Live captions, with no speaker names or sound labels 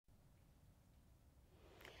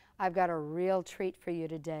I've got a real treat for you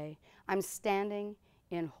today. I'm standing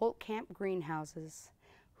in Holt Camp Greenhouses,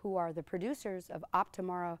 who are the producers of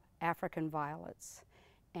Optimara African Violets.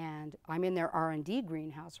 And I'm in their R&D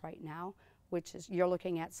greenhouse right now, which is, you're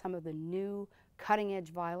looking at some of the new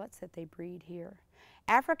cutting-edge violets that they breed here.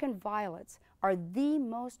 African violets are the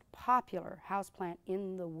most popular houseplant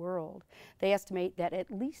in the world. They estimate that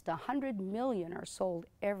at least 100 million are sold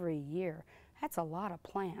every year. That's a lot of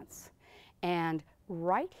plants. And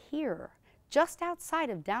right here, just outside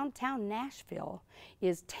of downtown Nashville,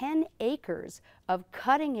 is 10 acres of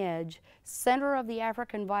cutting-edge center of the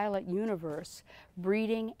African violet universe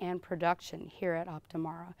breeding and production here at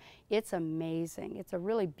Optimara. It's amazing. It's a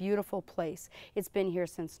really beautiful place. It's been here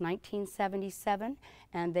since 1977,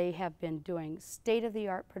 and they have been doing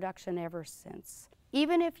state-of-the-art production ever since.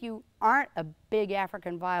 Even if you aren't a big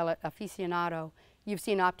African violet aficionado, you've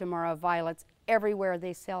seen Optimara violets everywhere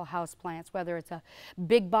they sell houseplants, whether it's a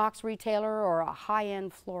big box retailer or a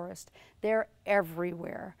high-end florist. They're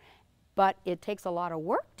everywhere. But it takes a lot of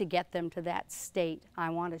work to get them to that state. I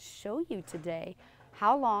want to show you today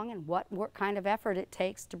how long and what kind of effort it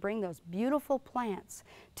takes to bring those beautiful plants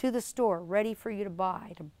to the store ready for you to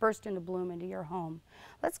buy, to burst into bloom into your home.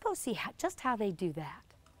 Let's go see just how they do that.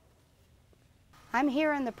 I'm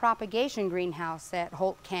here in the propagation greenhouse at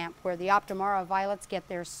Holt Camp, where the Optimara violets get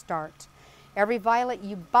their start. Every violet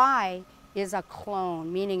you buy is a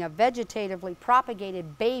clone, meaning a vegetatively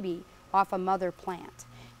propagated baby off a mother plant.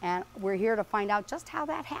 And we're here to find out just how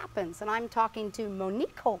that happens. And I'm talking to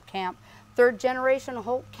Monique Holt Camp, third generation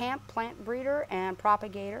Holt Camp plant breeder and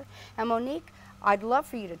propagator. And Monique, I'd love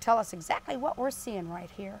for you to tell us exactly what we're seeing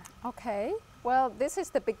right here. Okay. Well, this is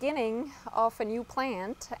the beginning of a new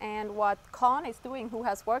plant, and what Con is doing, who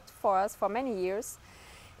has worked for us for many years,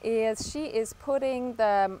 is she is putting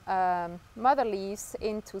the mother leaves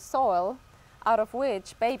into soil, out of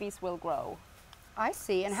which babies will grow. I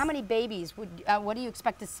see. And how many babies what do you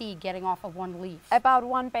expect to see getting off of one leaf? About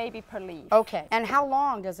one baby per leaf. Okay. And how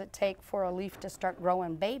long does it take for a leaf to start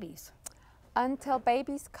growing babies? Until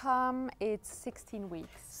babies come, it's 16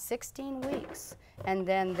 weeks. 16 weeks. And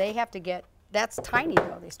then they have to get, that's tiny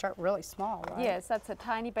though, they start really small, right? Yes, that's a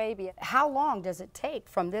tiny baby. How long does it take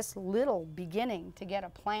from this little beginning to get a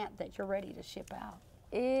plant that you're ready to ship out?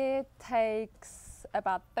 It takes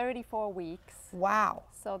about 34 weeks. Wow.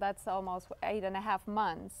 So that's almost 8.5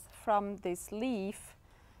 months from this leaf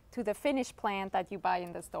to the finished plant that you buy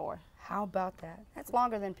in the store. How about that? That's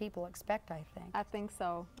longer than people expect, I think. I think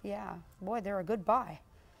so. Yeah. Boy, they're a good buy.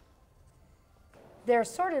 They're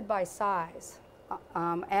sorted by size.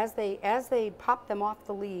 As they pop them off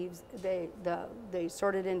the leaves, they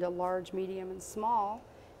sort it into large, medium, and small,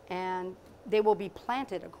 and they will be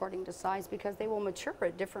planted according to size because they will mature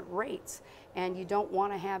at different rates. And you don't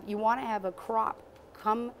want to have, you want to have a crop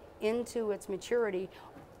come into its maturity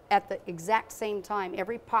at the exact same time.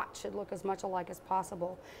 Every pot should look as much alike as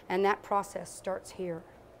possible, and that process starts here.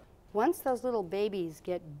 Once those little babies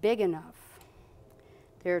get big enough,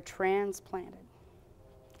 they're transplanted.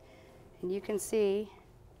 And you can see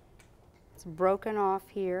it's broken off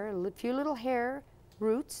here, a few little hair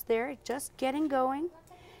roots there, just getting going.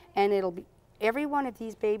 And it'll be, every one of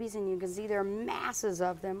these babies, and you can see there are masses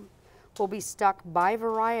of them, will be stuck by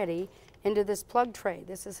variety into this plug tray.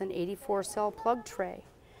 This is an 84 cell plug tray.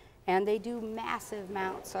 And they do massive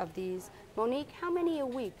amounts of these. Monique, how many a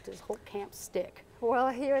week does Holt Camp stick? Well,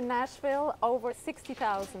 here in Nashville, over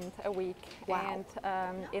 60,000 a week. Wow.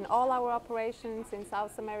 And in all our operations in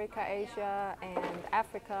South America, Asia, and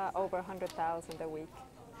Africa, over 100,000 a week.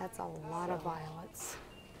 That's a lot of violets.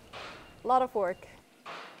 A lot of work.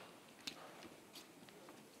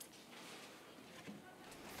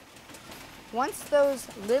 Once those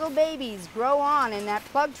little babies grow on in that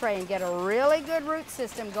plug tray and get a really good root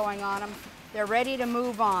system going on them, they're ready to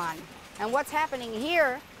move on. And what's happening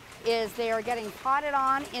here is they are getting potted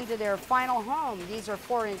on into their final home. These are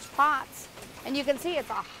 4-inch pots. And you can see it's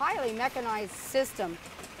a highly mechanized system.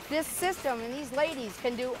 This system and these ladies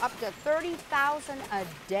can do up to 30,000 a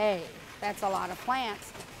day. That's a lot of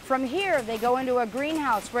plants. From here, they go into a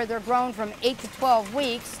greenhouse where they're grown from 8 to 12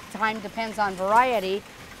 weeks. Time depends on variety.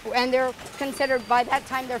 And they're considered, by that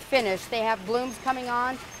time they're finished. They have blooms coming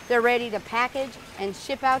on. They're ready to package and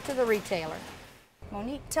ship out to the retailer.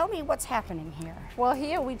 Monique, tell me what's happening here. Well,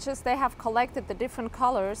 here they have collected the different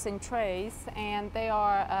colors in trays, and they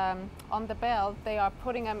are on the belt. They are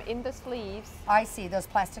putting them in the sleeves. I see those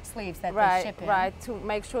plastic sleeves that they ship in. Right, to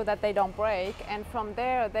make sure that they don't break. And from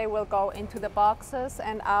there, they will go into the boxes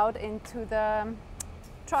and out into the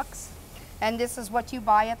trucks. And this is what you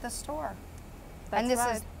buy at the store. That's and this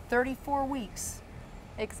right. is 34 weeks.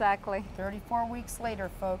 Exactly. 34 weeks later,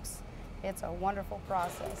 folks. It's a wonderful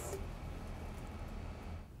process.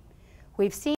 We've seen